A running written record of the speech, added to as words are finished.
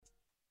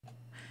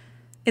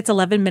It's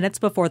 11 minutes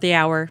before the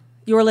hour.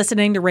 You're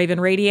listening to Raven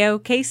Radio,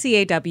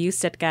 KCAW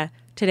Sitka.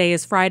 Today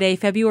is Friday,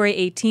 February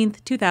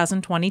 18th,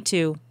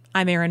 2022.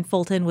 I'm Erin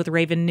Fulton with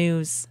Raven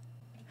News.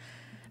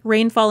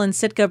 Rainfall in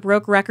Sitka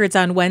broke records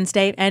on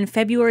Wednesday, and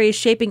February is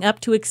shaping up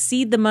to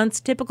exceed the month's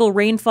typical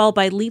rainfall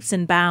by leaps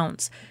and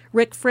bounds.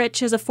 Rick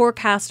Fritsch is a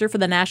forecaster for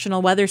the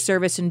National Weather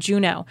Service in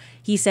Juneau.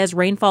 He says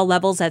rainfall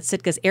levels at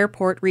Sitka's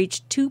airport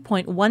reached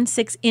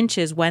 2.16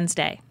 inches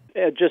Wednesday.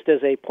 Just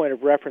as a point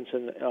of reference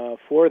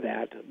for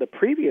that, the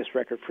previous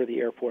record for the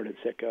airport in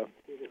Sitka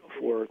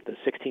for the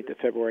 16th of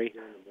February,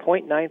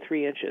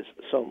 0.93 inches,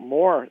 so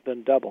more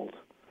than doubled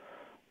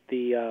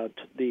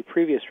the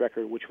previous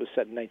record, which was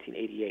set in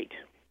 1988.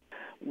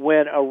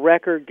 When a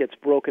record gets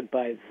broken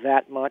by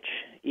that much,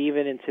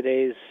 even in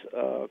today's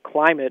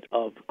climate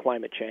of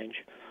climate change,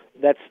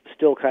 that's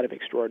still kind of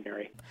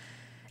extraordinary.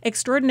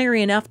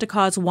 Extraordinary enough to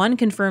cause one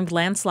confirmed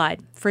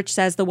landslide. Fritsch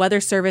says the Weather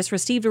Service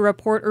received a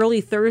report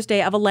early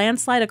Thursday of a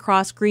landslide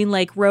across Green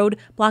Lake Road,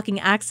 blocking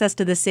access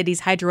to the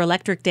city's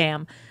hydroelectric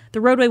dam.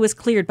 The roadway was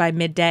cleared by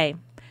midday.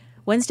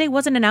 Wednesday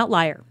wasn't an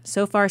outlier.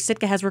 So far,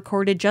 Sitka has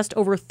recorded just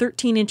over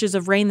 13 inches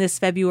of rain this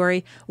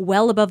February,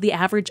 well above the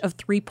average of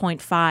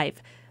 3.5.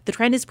 The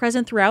trend is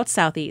present throughout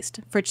Southeast.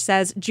 Fritsch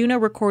says Juneau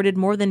recorded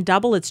more than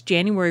double its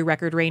January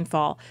record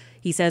rainfall.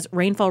 He says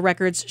rainfall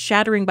records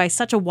shattering by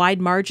such a wide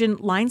margin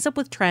lines up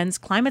with trends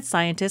climate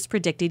scientists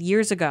predicted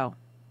years ago.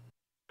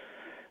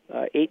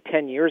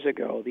 8-10 years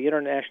ago, the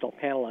International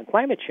Panel on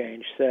Climate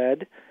Change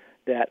said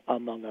that,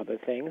 among other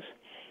things,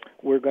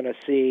 we're going to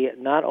see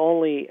not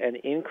only an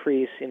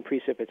increase in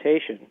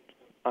precipitation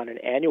on an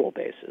annual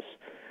basis,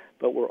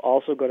 but we're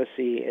also going to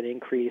see an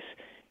increase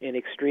in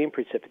extreme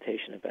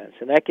precipitation events.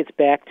 And that gets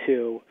back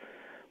to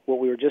what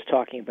we were just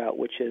talking about,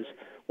 which is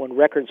when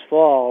records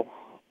fall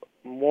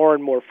more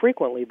and more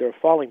frequently, they're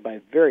falling by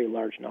very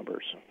large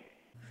numbers.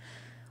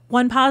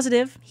 One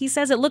positive, he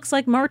says it looks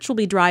like March will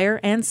be drier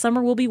and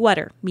summer will be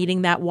wetter,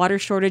 meaning that water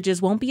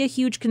shortages won't be a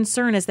huge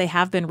concern as they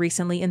have been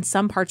recently in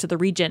some parts of the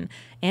region,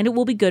 and it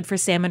will be good for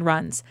salmon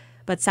runs.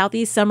 But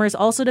Southeast summers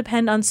also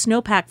depend on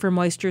snowpack for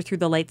moisture through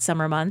the late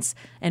summer months,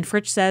 and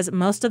Fritsch says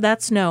most of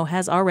that snow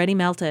has already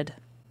melted.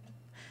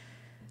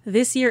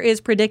 This year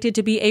is predicted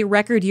to be a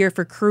record year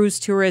for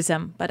cruise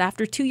tourism, but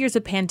after 2 years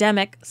of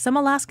pandemic, some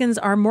Alaskans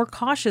are more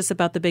cautious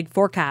about the big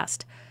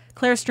forecast.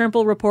 Claire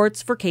Strimple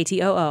reports for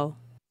KTOO.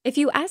 If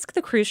you ask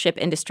the cruise ship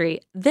industry,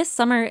 this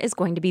summer is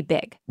going to be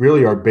big.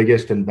 Really our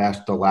biggest and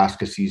best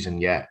Alaska season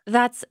yet.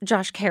 That's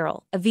Josh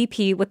Carroll, a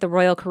VP with the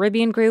Royal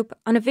Caribbean Group,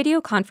 on a video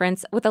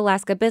conference with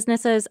Alaska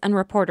businesses and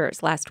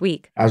reporters last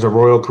week. As a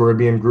Royal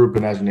Caribbean Group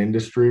and as an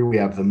industry, we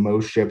have the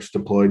most ships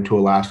deployed to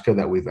Alaska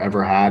that we've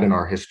ever had in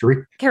our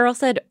history. Carroll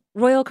said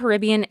Royal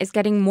Caribbean is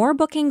getting more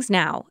bookings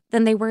now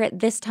than they were at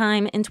this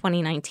time in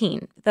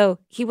 2019, though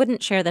he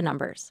wouldn't share the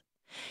numbers.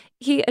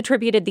 He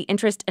attributed the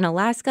interest in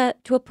Alaska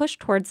to a push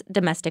towards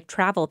domestic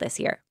travel this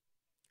year.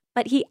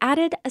 But he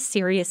added a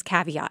serious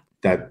caveat.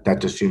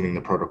 That's assuming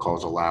the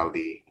protocols allow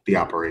the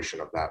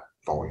operation of that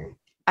volume.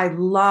 I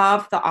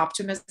love the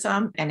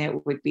optimism, and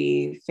it would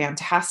be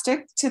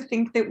fantastic to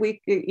think that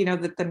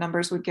that the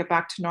numbers would get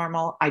back to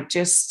normal. I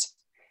just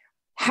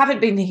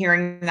haven't been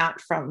hearing that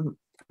from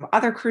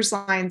other cruise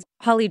lines.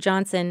 Holly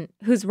Johnson,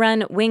 who's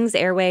run Wings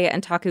Airway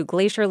and Taku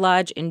Glacier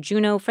Lodge in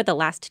Juneau for the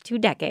last 2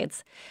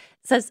 decades,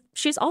 says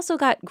she's also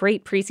got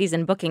great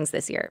preseason bookings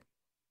this year,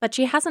 but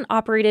she hasn't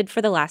operated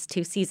for the last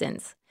 2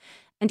 seasons.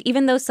 And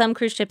even though some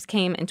cruise ships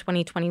came in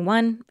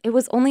 2021, it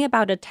was only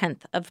about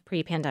 1/10 of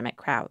pre-pandemic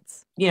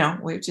crowds.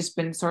 We've just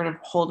been sort of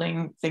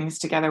holding things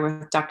together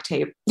with duct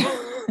tape,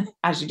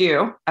 as you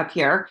do up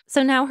here.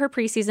 So now her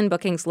preseason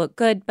bookings look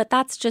good, but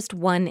that's just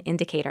one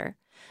indicator.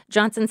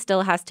 Johnson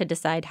still has to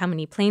decide how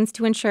many planes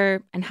to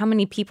insure and how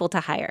many people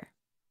to hire.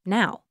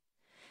 Now,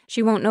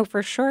 she won't know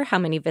for sure how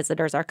many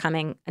visitors are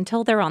coming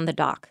until they're on the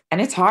dock.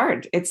 And it's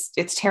hard. It's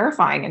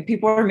terrifying. And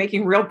people are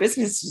making real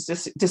business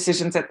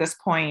decisions at this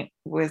point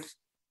with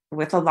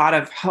a lot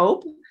of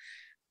hope,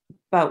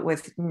 but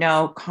with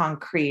no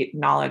concrete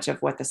knowledge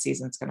of what the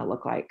season's going to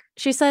look like.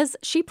 She says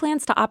she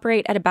plans to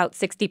operate at about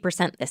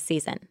 60% this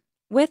season,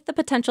 with the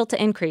potential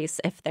to increase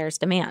if there's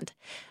demand.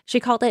 She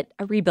called it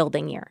a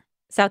rebuilding year.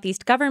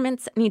 Southeast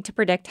governments need to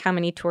predict how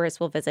many tourists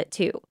will visit,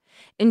 too.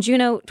 In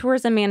Juneau,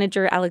 tourism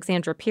manager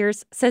Alexandra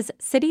Pierce says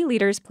city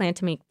leaders plan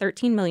to make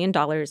 $13 million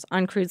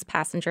on cruise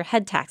passenger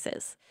head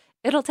taxes.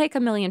 It'll take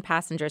 1 million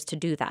passengers to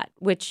do that,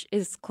 which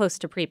is close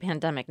to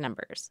pre-pandemic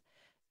numbers.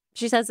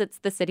 She says it's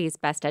the city's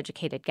best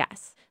educated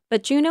guess.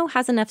 But Juneau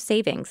has enough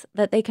savings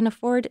that they can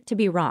afford to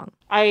be wrong.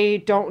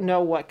 I don't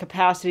know what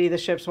capacity the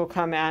ships will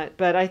come at,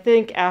 but I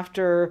think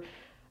after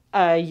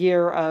a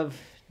year of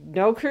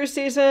no cruise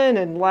season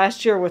and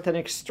last year with an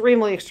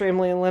extremely,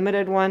 extremely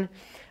limited one,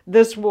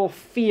 this will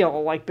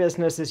feel like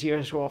business as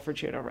usual for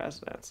Juneau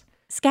residents.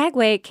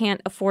 Skagway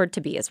can't afford to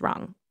be as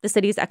wrong. The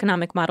city's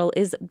economic model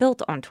is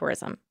built on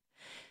tourism.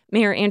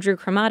 Mayor Andrew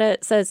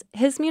Cremata says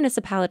his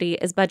municipality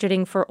is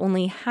budgeting for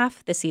only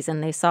half the season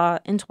they saw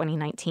in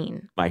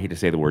 2019. I hate to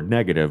say the word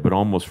negative, but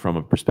almost from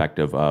a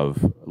perspective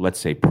of, let's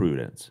say,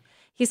 prudence.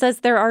 He says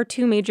there are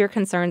two major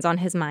concerns on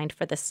his mind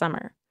for this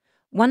summer.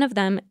 One of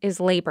them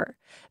is labor.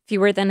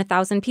 Fewer than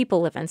 1,000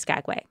 people live in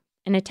Skagway.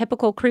 In a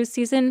typical cruise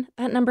season,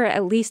 that number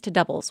at least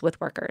doubles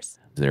with workers.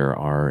 There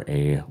are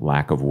a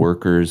lack of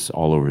workers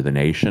all over the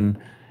nation,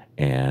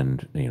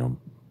 and, going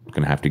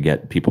to have to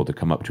get people to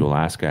come up to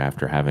Alaska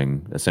after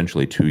having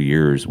essentially 2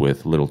 years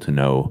with little to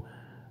no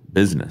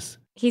business.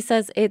 He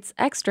says it's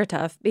extra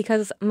tough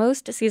because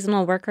most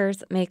seasonal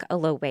workers make a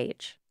low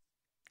wage.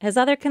 His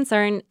other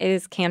concern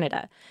is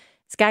Canada.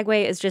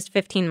 Skagway is just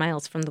 15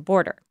 miles from the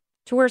border.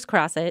 Tours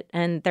cross it,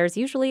 and there's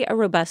usually a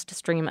robust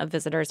stream of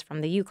visitors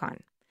from the Yukon.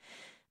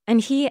 And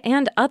he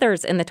and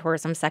others in the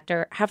tourism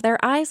sector have their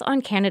eyes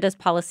on Canada's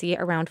policy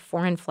around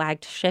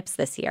foreign-flagged ships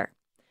this year.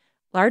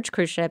 Large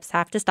cruise ships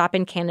have to stop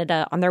in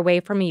Canada on their way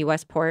from a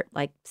U.S. port,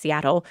 like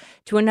Seattle,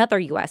 to another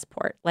U.S.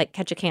 port, like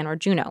Ketchikan or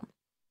Juneau.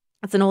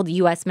 It's an old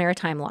U.S.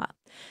 maritime law.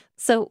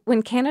 So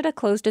when Canada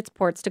closed its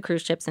ports to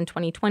cruise ships in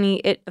 2020,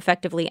 it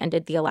effectively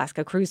ended the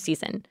Alaska cruise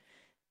season.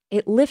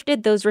 It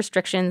lifted those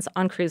restrictions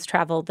on cruise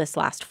travel this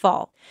last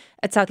fall.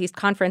 At Southeast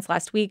Conference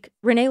last week,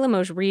 Renee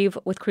Limoges-Reeve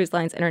with Cruise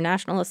Lines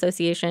International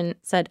Association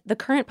said the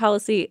current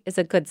policy is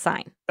a good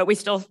sign. But we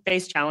still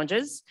face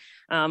challenges.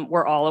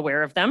 We're all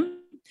aware of them.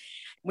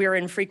 We're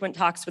in frequent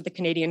talks with the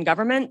Canadian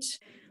government.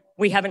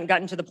 We haven't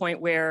gotten to the point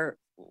where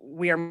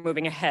we are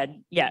moving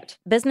ahead yet.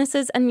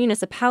 Businesses and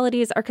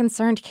municipalities are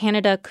concerned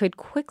Canada could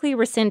quickly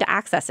rescind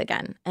access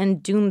again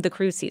and doom the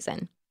cruise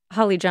season.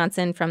 Holly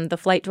Johnson from the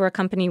flight tour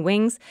company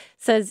Wings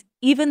says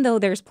even though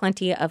there's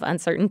plenty of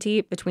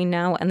uncertainty between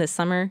now and the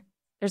summer,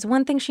 there's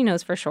one thing she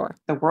knows for sure.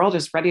 The world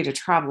is ready to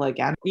travel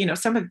again.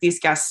 Some of these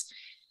guests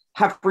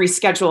have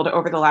rescheduled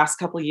over the last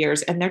couple of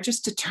years, and they're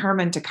just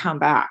determined to come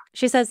back.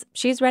 She says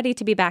she's ready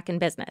to be back in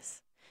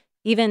business,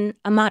 even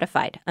a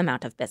modified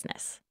amount of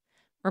business.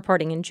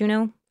 Reporting in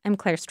Juneau, I'm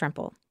Claire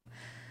Stremple.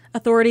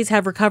 Authorities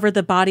have recovered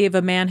the body of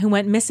a man who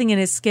went missing in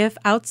his skiff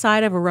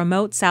outside of a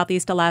remote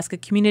Southeast Alaska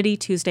community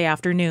Tuesday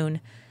afternoon.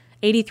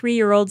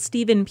 83-year-old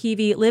Stephen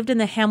Peavy lived in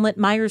the hamlet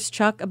Myers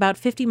Chuck about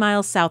 50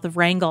 miles south of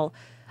Wrangell.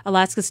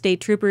 Alaska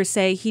State Troopers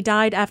say he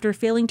died after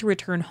failing to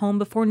return home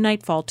before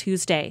nightfall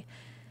Tuesday.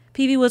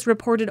 Peavy was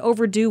reported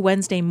overdue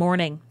Wednesday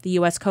morning. The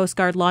U.S. Coast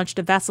Guard launched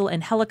a vessel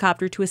and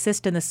helicopter to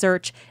assist in the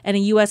search, and a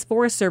U.S.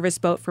 Forest Service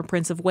boat from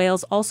Prince of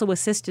Wales also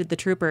assisted the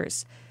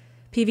troopers.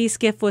 Peavy's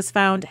skiff was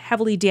found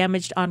heavily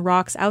damaged on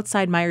rocks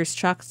outside Myers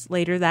Chuck's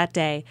later that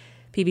day.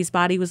 Peavy's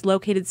body was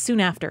located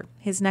soon after.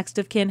 His next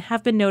of kin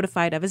have been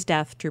notified of his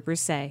death, troopers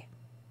say.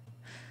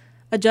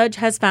 A judge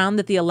has found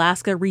that the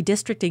Alaska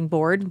Redistricting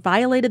Board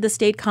violated the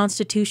state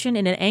constitution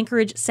in an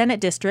Anchorage Senate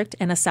district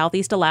and a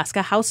Southeast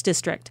Alaska House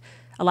district.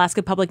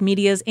 Alaska Public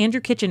Media's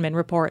Andrew Kitchenman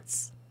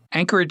reports.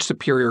 Anchorage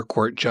Superior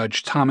Court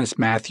Judge Thomas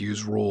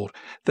Matthews ruled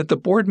that the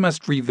board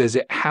must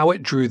revisit how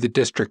it drew the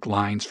district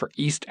lines for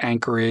East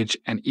Anchorage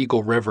and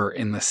Eagle River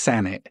in the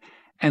Senate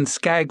and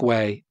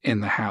Skagway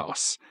in the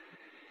House.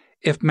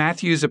 If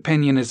Matthews'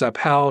 opinion is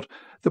upheld,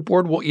 the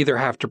board will either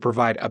have to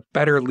provide a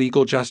better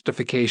legal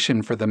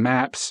justification for the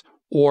maps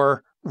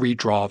or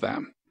redraw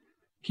them.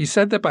 He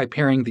said that by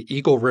pairing the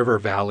Eagle River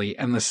Valley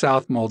and the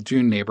South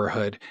Muldoon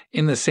neighborhood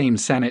in the same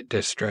Senate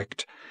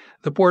district,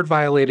 the board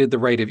violated the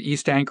right of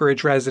East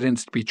Anchorage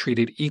residents to be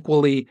treated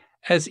equally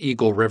as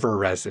Eagle River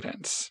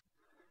residents.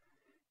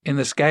 In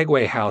the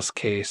Skagway House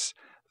case,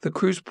 the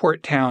cruise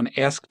port town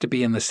asked to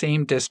be in the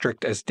same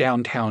district as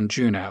downtown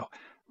Juneau,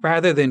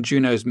 rather than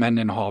Juneau's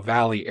Mendenhall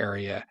Valley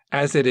area,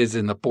 as it is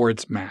in the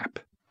board's map.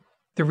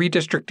 The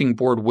redistricting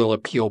board will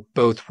appeal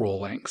both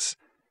rulings.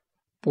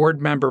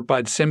 Board member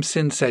Bud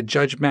Simpson said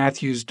Judge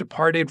Matthews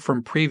departed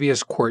from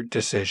previous court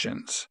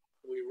decisions.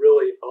 We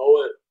really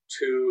owe it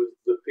to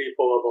the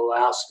people of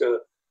Alaska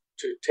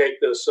to take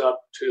this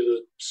up to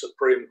the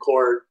Supreme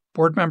Court.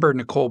 Board member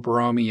Nicole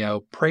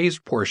Borromeo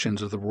praised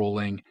portions of the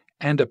ruling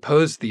and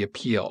opposed the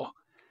appeal.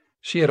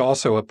 She had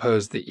also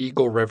opposed the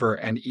Eagle River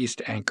and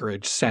East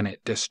Anchorage Senate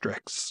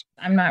districts.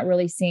 I'm not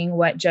really seeing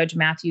what Judge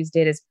Matthews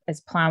did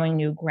as plowing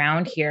new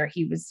ground here.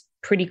 He was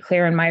pretty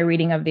clear in my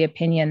reading of the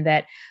opinion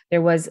that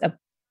there was a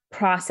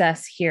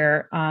process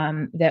here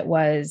that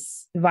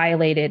was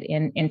violated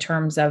in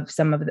terms of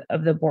some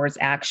of the board's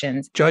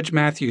actions. Judge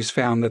Matthews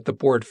found that the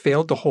board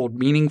failed to hold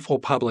meaningful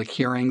public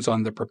hearings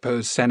on the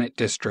proposed Senate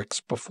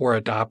districts before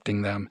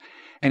adopting them,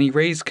 and he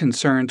raised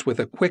concerns with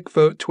a quick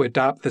vote to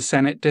adopt the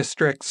Senate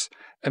districts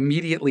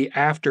immediately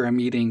after a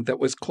meeting that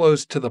was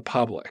closed to the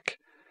public.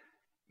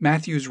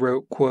 Matthews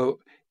wrote, quote,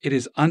 "It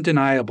is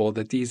undeniable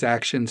that these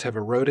actions have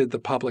eroded the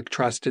public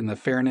trust in the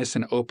fairness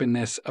and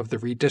openness of the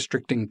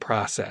redistricting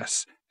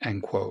process,"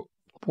 end quote.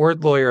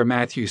 Board lawyer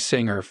Matthew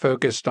Singer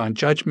focused on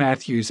Judge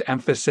Matthews'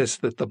 emphasis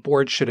that the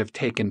board should have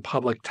taken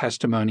public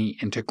testimony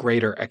into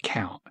greater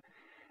account.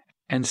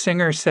 And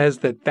Singer says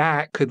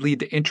that could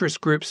lead to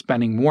interest groups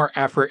spending more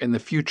effort in the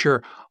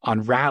future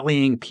on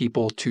rallying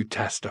people to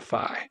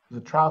testify.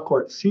 The trial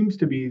court seems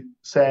to be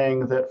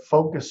saying that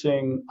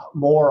focusing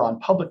more on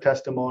public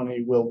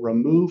testimony will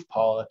remove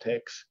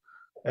politics,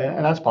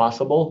 and that's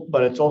possible,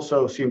 but it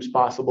also seems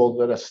possible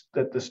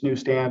that this new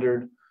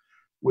standard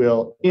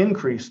will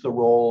increase the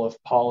role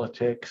of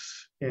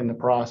politics in the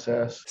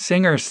process.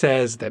 Singer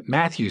says that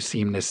Matthews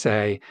seemed to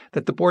say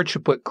that the board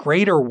should put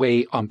greater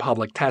weight on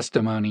public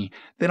testimony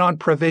than on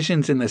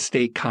provisions in the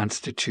state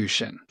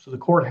constitution. So the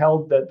court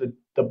held that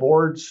the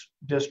board's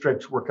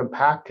districts were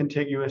compact,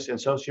 contiguous, and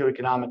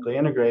socioeconomically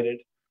integrated,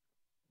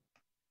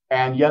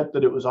 and yet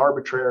that it was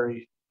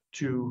arbitrary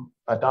to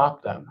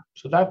adopt them.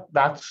 So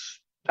that's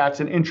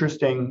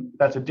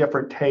a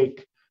different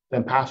take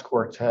than past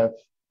courts have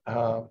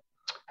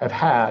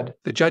had.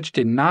 The judge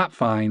did not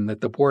find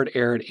that the board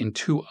erred in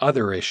two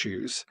other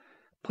issues,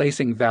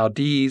 placing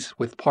Valdez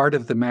with part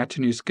of the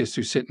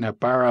Matanuska-Susitna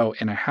borough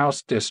in a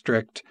House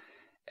district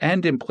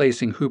and in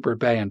placing Hooper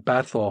Bay and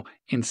Bethel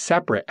in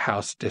separate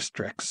House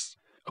districts.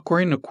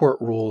 According to court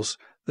rules,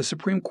 the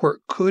Supreme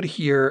Court could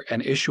hear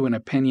and issue an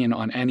opinion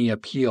on any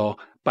appeal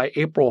by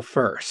April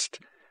 1st.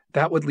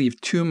 That would leave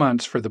 2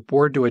 months for the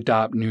board to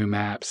adopt new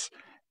maps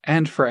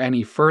and for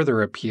any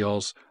further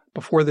appeals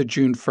before the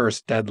June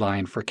 1st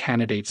deadline for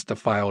candidates to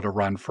file to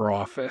run for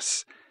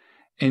office.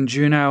 In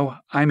Juneau,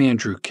 I'm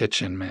Andrew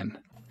Kitchenman.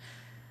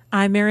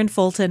 I'm Erin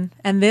Fulton,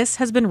 and this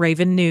has been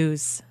Raven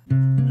News.